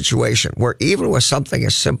in a situation where, even with something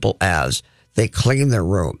as simple as they clean their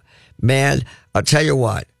room, man, I'll tell you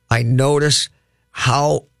what, I notice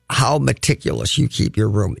how meticulous you keep your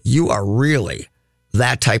room. You are really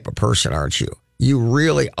that type of person, aren't you? You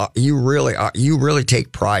really are. You really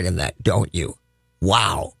take pride in that, don't you?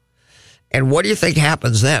 Wow. And what do you think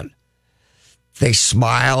happens then? They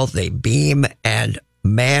smile, they beam, and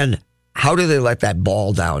man, how do they let that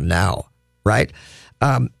ball down now, right?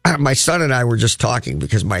 My son and I were just talking,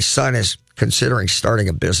 because my son is considering starting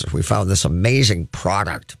a business. We found this amazing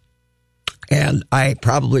product. And I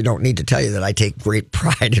probably don't need to tell you that I take great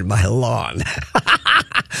pride in my lawn.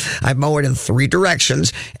 I mow it in 3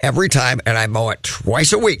 directions every time, and I mow it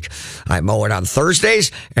twice a week. I mow it on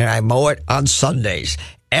Thursdays, and I mow it on Sundays.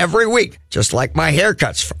 Every week, just like my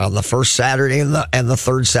haircuts on the first Saturday and the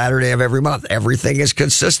third Saturday of every month. Everything is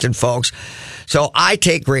consistent, folks. So I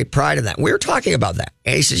take great pride in that. We were talking about that.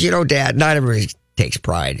 And he says, Dad, not everybody takes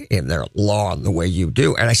pride in their lawn the way you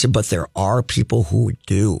do. And I said, but there are people who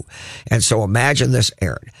do. And so imagine this,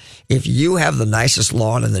 Aaron. If you have the nicest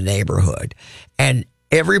lawn in the neighborhood, and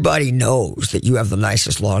everybody knows that you have the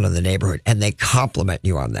nicest lawn in the neighborhood, and they compliment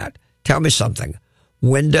you on that, tell me something.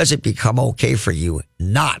 When does it become okay for you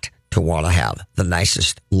not to want to have the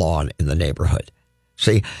nicest lawn in the neighborhood?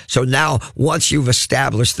 See, so now once you've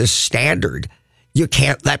established this standard,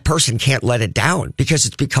 that person can't let it down, because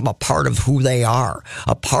it's become a part of who they are,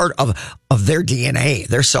 a part of their DNA,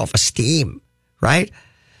 their self-esteem, right?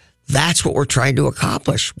 That's what we're trying to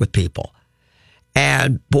accomplish with people.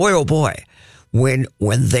 And boy, oh boy, when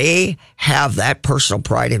they have that personal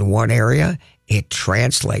pride in one area, it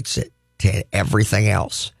translates it to everything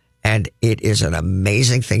else. And it is an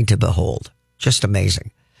amazing thing to behold. Just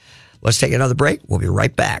amazing. Let's take another break. We'll be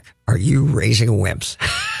right back. Are you raising wimps?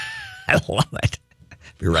 I love it.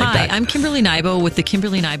 Be right Hi, back. I'm Kimberly Nybo with the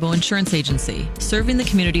Kimberly Nybo Insurance Agency, serving the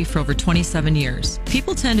community for over 27 years.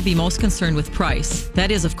 People tend to be most concerned with price.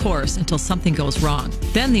 That is, of course, until something goes wrong.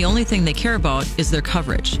 Then the only thing they care about is their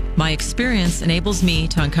coverage. My experience enables me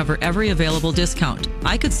to uncover every available discount.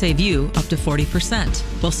 I could save you up to 40%,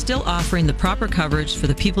 while still offering the proper coverage for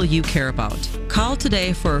the people you care about. Call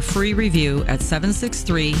today for a free review at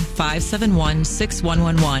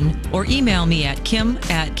 763-571-6111 or email me at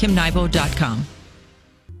kim@kimnybo.com.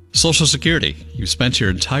 Social Security. You've spent your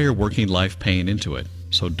entire working life paying into it.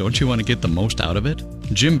 So don't you want to get the most out of it?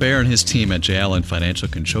 Jim Bear and his team at J. Allen Financial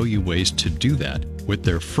can show you ways to do that with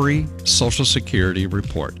their free Social Security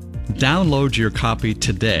report. Download your copy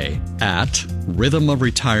today at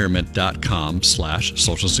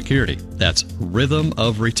rhythmofretirement.com/Social Security. That's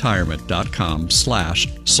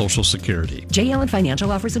rhythmofretirement.com/Social Security. J. Allen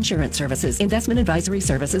Financial offers insurance services. Investment advisory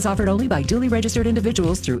services offered only by duly registered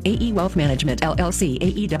individuals through AE Wealth Management, LLC,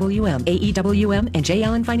 AEWM. AEWM and J.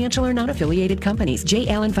 Allen Financial are not affiliated companies. J.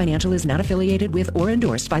 Allen Financial is not affiliated with or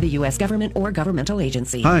endorsed by the U.S. government or governmental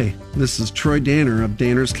agency. Hi, this is Troy Danner of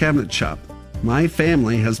Danner's Cabinet Shop. My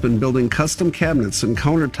family has been building custom cabinets and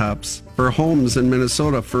countertops for homes in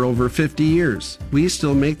Minnesota for over 50 years. We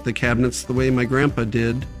still make the cabinets the way my grandpa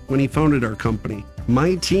did when he founded our company.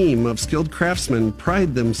 My team of skilled craftsmen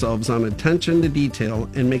pride themselves on attention to detail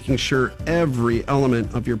and making sure every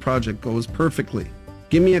element of your project goes perfectly.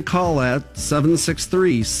 Give me a call at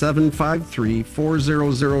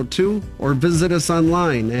 763-753-4002 or visit us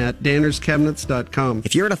online at dannerscabinets.com.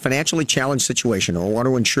 If you're in a financially challenged situation or want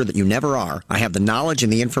to ensure that you never are, I have the knowledge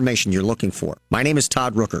and the information you're looking for. My name is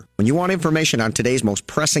Todd Rooker. When you want information on today's most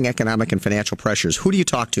pressing economic and financial pressures, who do you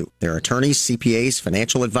talk to? There are attorneys, CPAs,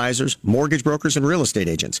 financial advisors, mortgage brokers, and real estate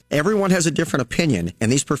agents. Everyone has a different opinion,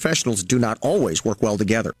 and these professionals do not always work well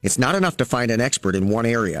together. It's not enough to find an expert in one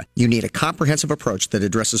area. You need a comprehensive approach that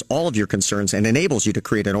addresses all of your concerns and enables you to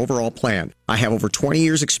create an overall plan. I have over 20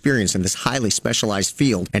 years experience in this highly specialized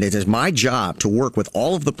field, and it is my job to work with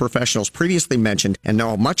all of the professionals previously mentioned and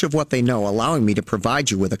know much of what they know, allowing me to provide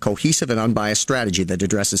you with a cohesive and unbiased strategy that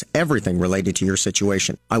addresses everything related to your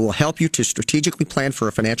situation. I will help you to strategically plan for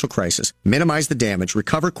a financial crisis, minimize the damage,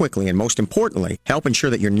 recover quickly, and most importantly, help ensure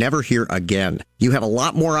that you're never here again. You have a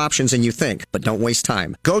lot more options than you think, but don't waste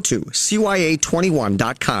time. Go to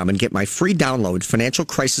CYA21.com and get my free download Financial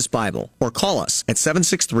Crisis Bible, or call us at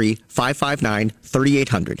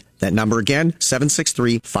 763-559-3800. That number again,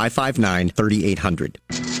 763-559-3800.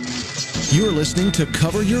 You're listening to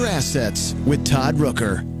Cover Your Assets with Todd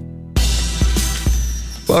Rooker.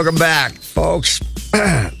 Welcome back, folks.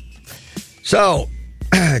 So,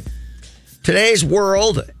 today's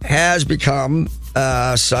world has become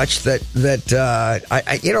such that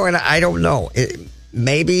I don't know.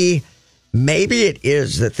 Maybe it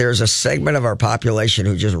is that there's a segment of our population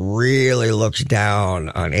who just really looks down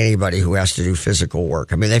on anybody who has to do physical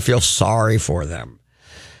work. I mean, they feel sorry for them.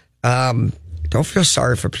 Don't feel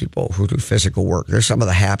sorry for people who do physical work. They're some of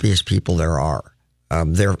the happiest people there are.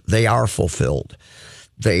 They are fulfilled.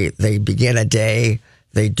 They begin a day,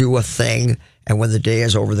 they do a thing, and when the day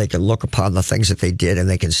is over, they can look upon the things that they did and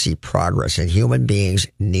they can see progress. And human beings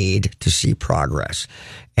need to see progress.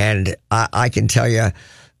 And I can tell you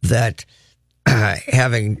that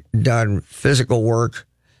having done physical work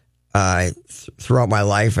throughout my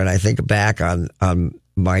life, and I think back on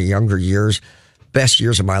my younger years, best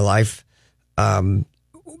years of my life,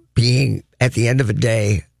 being at the end of a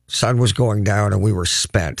day, sun was going down and we were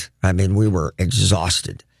spent. I mean, we were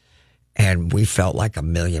exhausted and we felt like $1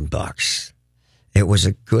 million. It was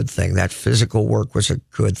a good thing. That physical work was a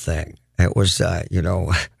good thing. It was, I don't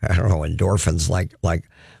know, endorphins like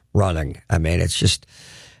running. I mean, it's just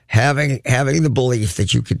having the belief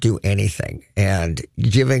that you could do anything and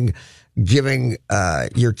giving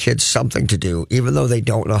your kids something to do, even though they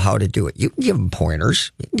don't know how to do it. You can give them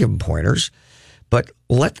pointers. But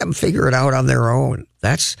let them figure it out on their own.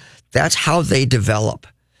 That's how they develop.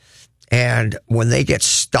 And when they get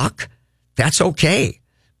stuck, that's okay.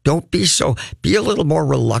 Be a little more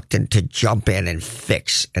reluctant to jump in and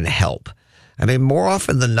fix and help. I mean, more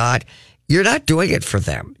often than not, you're not doing it for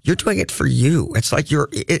them. You're doing it for you. It's like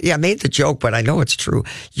I made the joke, but I know it's true.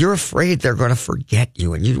 You're afraid they're going to forget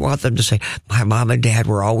you and you want them to say, my mom and dad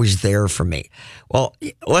were always there for me. Well,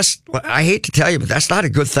 I hate to tell you, but that's not a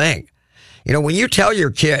good thing. You know, when you tell your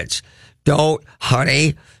kids, don't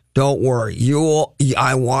worry. We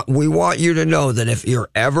want you to know that if you're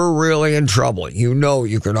ever really in trouble,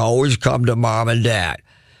 you can always come to mom and dad.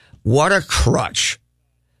 What a crutch.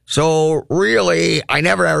 So really, I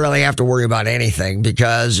never really have to worry about anything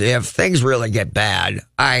because if things really get bad,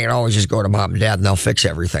 I can always just go to mom and dad and they'll fix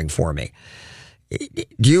everything for me.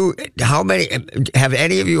 Have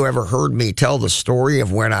any of you ever heard me tell the story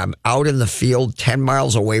of when I'm out in the field 10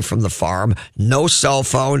 miles away from the farm, no cell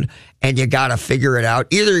phone, and you got to figure it out?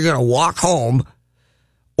 Either you're going to walk home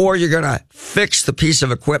or you're going to fix the piece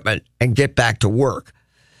of equipment and get back to work.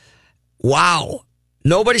 Wow.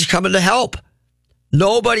 Nobody's coming to help.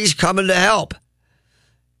 Remember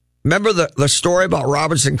the story about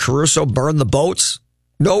Robinson Crusoe burned the boats?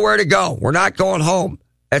 Nowhere to go. We're not going home.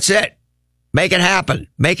 That's it. Make it happen.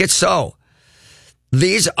 Make it so.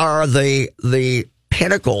 These are the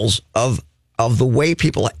pinnacles of the way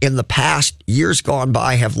people in the past years gone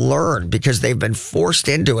by have learned because they've been forced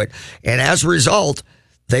into it. And as a result,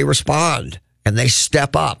 they respond and they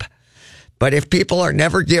step up. But if people are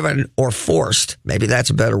never given or forced, maybe that's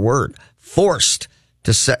a better word, forced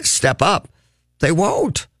to step up, they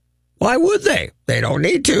won't. Why would they? They don't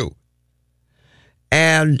need to.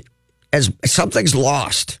 And as something's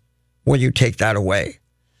lost when you take that away.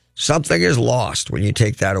 Something is lost when you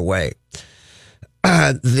take that away.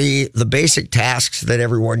 The basic tasks that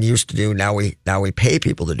everyone used to do, now we pay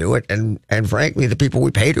people to do it, and frankly, the people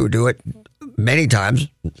we pay to do it, many times,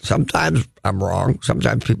 sometimes I'm wrong.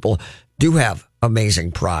 Sometimes people do have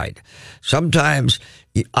amazing pride. Sometimes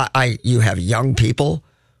you have young people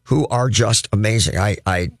who are just amazing.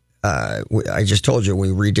 I just told you we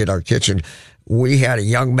redid our kitchen. We had a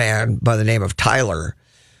young man by the name of Tyler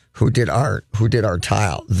who did our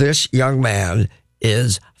tile. This young man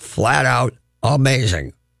is flat out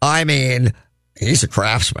amazing. I mean, he's a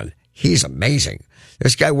craftsman. He's amazing.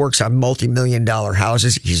 This guy works on multi-million-dollar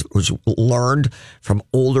houses. He's learned from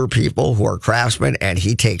older people who are craftsmen, and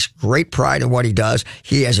he takes great pride in what he does.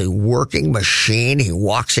 He has a working machine. He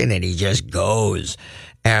walks in and he just goes.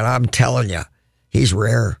 And I'm telling you, he's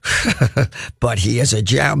rare, but he is a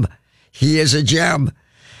gem. He is a gem.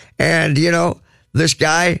 And, you know, this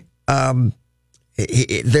guy, I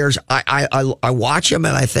watch him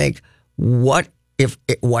and I think,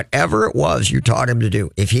 whatever it was you taught him to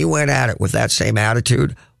do, if he went at it with that same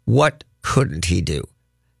attitude, what couldn't he do?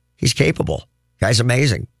 He's capable. Guy's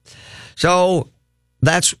amazing. So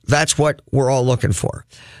that's what we're all looking for.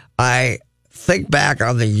 I think back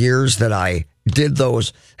on the years that I did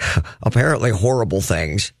those apparently horrible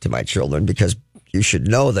things to my children, because you should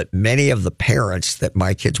know that many of the parents that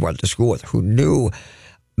my kids went to school with who knew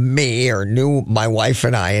me or knew my wife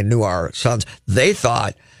and I and knew our sons, they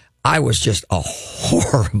thought I was just a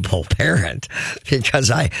horrible parent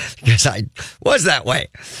because I was that way.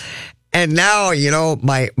 And now, you know,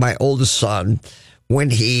 my oldest son,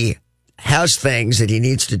 when he has things that he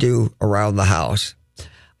needs to do around the house,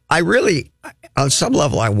 I really, on some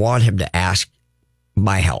level, I want him to ask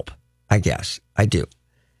my help. I guess I do.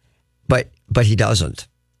 But he doesn't.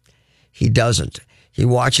 He doesn't. He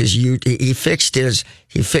watches you.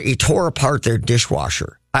 He tore apart their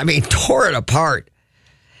dishwasher. I mean, tore it apart.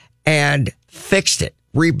 And fixed it,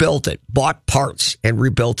 rebuilt it, bought parts and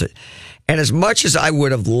rebuilt it. And as much as I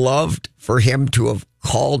would have loved for him to have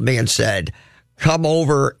called me and said, come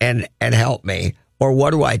over and help me, or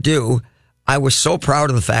what do? I was so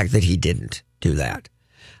proud of the fact that he didn't do that.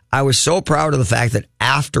 I was so proud of the fact that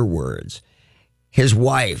afterwards, his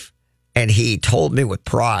wife and he told me with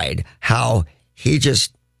pride how he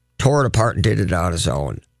just tore it apart and did it on his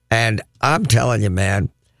own. And I'm telling you, man,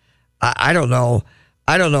 I don't know.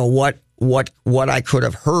 I don't know what I could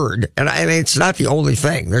have heard. And I mean, it's not the only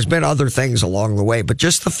thing. There's been other things along the way, but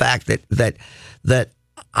just the fact that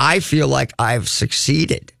I feel like I've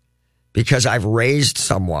succeeded because I've raised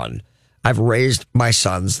someone. I've raised my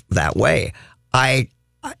sons that way. I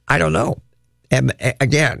don't know. Am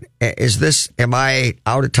I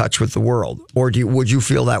out of touch with the world, or would you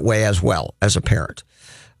feel that way as well as a parent?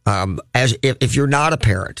 If you're not a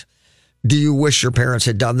parent, do you wish your parents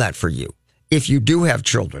had done that for you? If you do have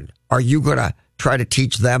children, are you going to try to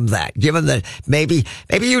teach them that? Given that maybe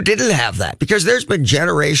you didn't have that, because there's been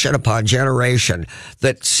generation upon generation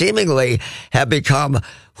that seemingly have become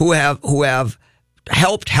who have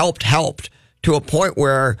helped to a point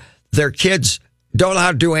where their kids don't know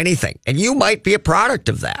how to do anything, and you might be a product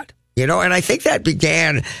of that, you know. And I think that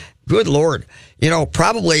began, good Lord, you know,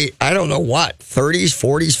 probably I don't know what 30s,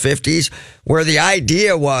 40s, 50s, where the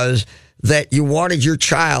idea was that you wanted your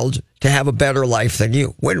child to have a better life than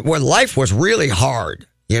you. When life was really hard,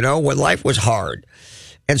 you know, when life was hard.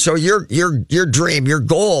 And so your dream, your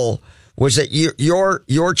goal was that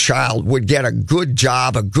your child would get a good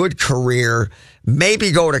job, a good career,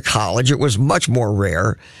 maybe go to college. It was much more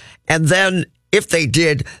rare. And then if they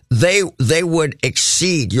did, they would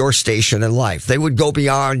exceed your station in life. They would go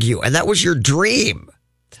beyond you. And that was your dream.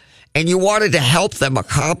 And you wanted to help them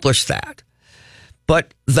accomplish that.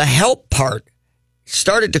 But the help part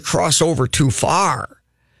started to cross over too far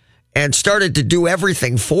and started to do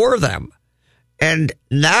everything for them. And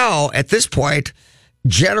now, at this point,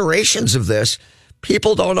 generations of this,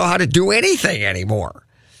 people don't know how to do anything anymore.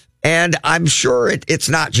 And I'm sure it's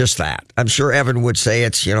not just that. I'm sure Evan would say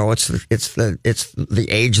it's the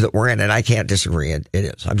age that we're in, and I can't disagree. It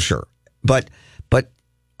is, I'm sure. But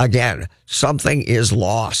again, something is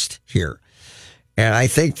lost here. And I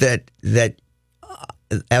think that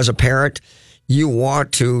as a parent, you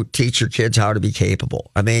want to teach your kids how to be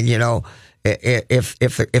capable. I mean, you know, if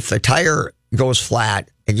the tire goes flat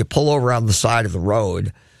and you pull over on the side of the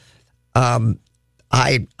road, I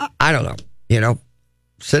don't know, you know,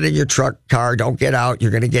 Sit in your car. Don't get out.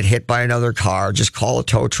 You're going to get hit by another car. Just call a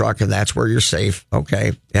tow truck, and that's where you're safe.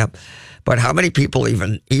 Okay. Yep. But how many people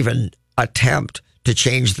even attempt to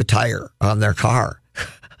change the tire on their car?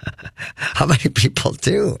 How many people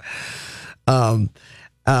do?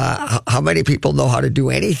 How many people know how to do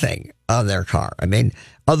anything on their car? I mean,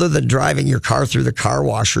 other than driving your car through the car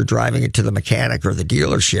wash or driving it to the mechanic or the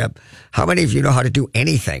dealership, how many of you know how to do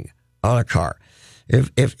anything on a car?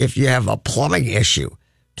 If you have a plumbing issue,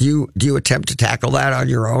 do you attempt to tackle that on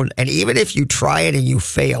your own? And even if you try it and you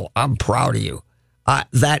fail, I'm proud of you.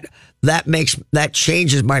 That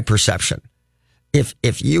changes my perception.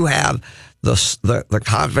 If you have the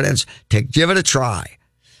confidence to give it a try,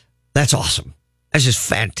 that's awesome. That's just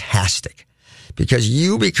fantastic, because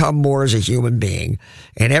you become more as a human being,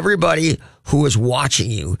 and everybody who is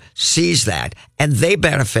watching you sees that, and they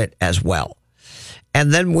benefit as well.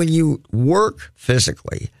 And then when you work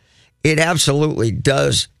physically, it absolutely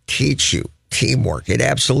does teach you teamwork. It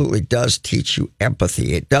absolutely does teach you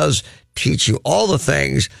empathy. It does teach you all the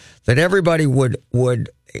things that everybody would in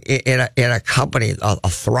a company, a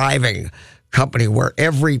thriving company where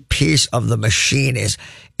every piece of the machine is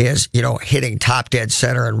hitting top dead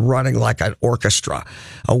center and running like an orchestra,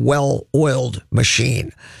 a well-oiled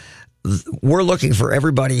machine. We're looking for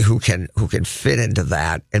everybody who can fit into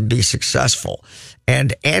that and be successful,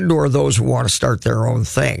 and or those who want to start their own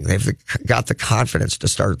thing. They've got the confidence to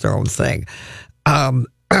start their own thing.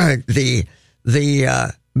 The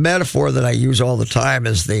metaphor that I use all the time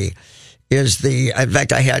is the. In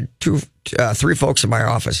fact, I had three folks in my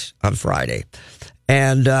office on Friday,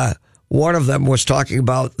 and one of them was talking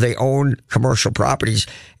about they own commercial properties,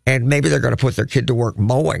 and maybe they're going to put their kid to work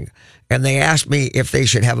mowing. And they asked me if they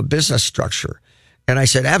should have a business structure. And I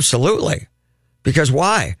said, absolutely. Because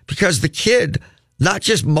why? Because the kid not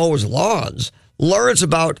just mows lawns, learns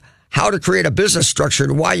about how to create a business structure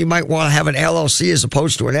and why you might want to have an LLC as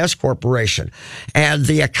opposed to an S corporation, and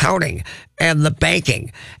the accounting and the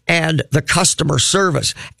banking and the customer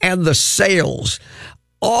service and the sales.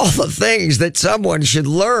 All the things that someone should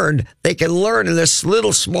learn, they can learn in this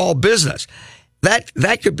little small business.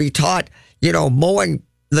 That could be taught, mowing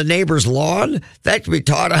the neighbor's lawn. That could be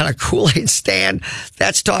taught on a Kool-Aid stand.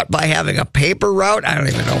 That's taught by having a paper route. I don't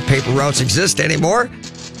even know if paper routes exist anymore.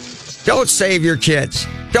 Don't save your kids.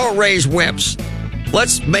 Don't raise wimps.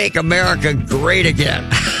 Let's make America great again.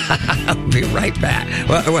 I'll be right back.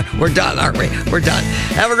 We're done, aren't we? We're done.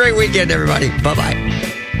 Have a great weekend, everybody. Bye-bye.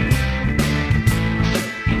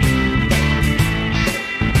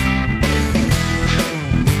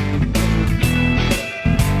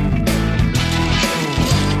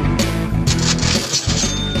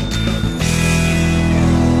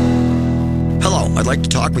 I'd like to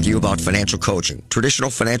talk with you about financial coaching.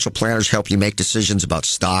 Traditional financial planners help you make decisions about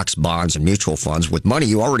stocks, bonds, and mutual funds with money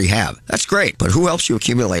you already have. That's great, but who helps you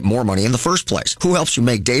accumulate more money in the first place? Who helps you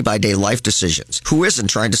make day-by-day life decisions? Who isn't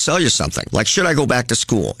trying to sell you something? Like, should I go back to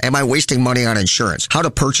school? Am I wasting money on insurance? How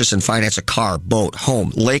to purchase and finance a car, boat,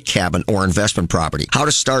 home, lake cabin, or investment property? How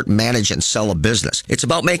to start, manage, and sell a business? It's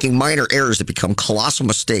about making minor errors that become colossal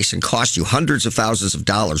mistakes and cost you hundreds of thousands of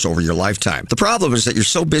dollars over your lifetime. The problem is that you're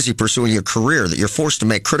so busy pursuing your career that you're forced to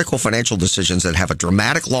make critical financial decisions that have a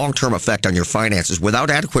dramatic long-term effect on your finances without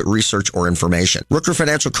adequate research or information. Rooker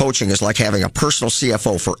Financial Coaching is like having a personal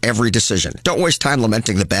CFO for every decision. Don't waste time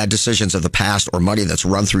lamenting the bad decisions of the past or money that's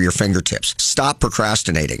run through your fingertips. Stop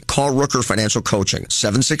procrastinating. Call Rooker Financial Coaching,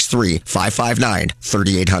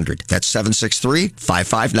 763-559-3800. That's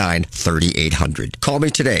 763-559-3800. Call me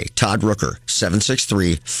today, Todd Rooker,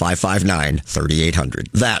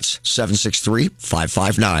 763-559-3800. That's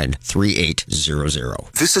 763-559-3800.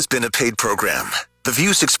 This has been a paid program. The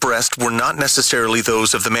views expressed were not necessarily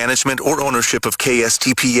those of the management or ownership of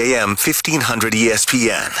KSTP-AM 1500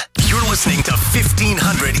 ESPN. You're listening to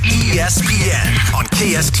 1500 ESPN on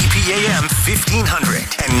KSTP-AM 1500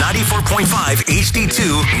 and 94.5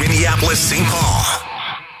 HD2 Minneapolis, St. Paul.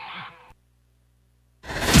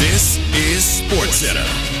 This is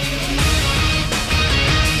SportsCenter.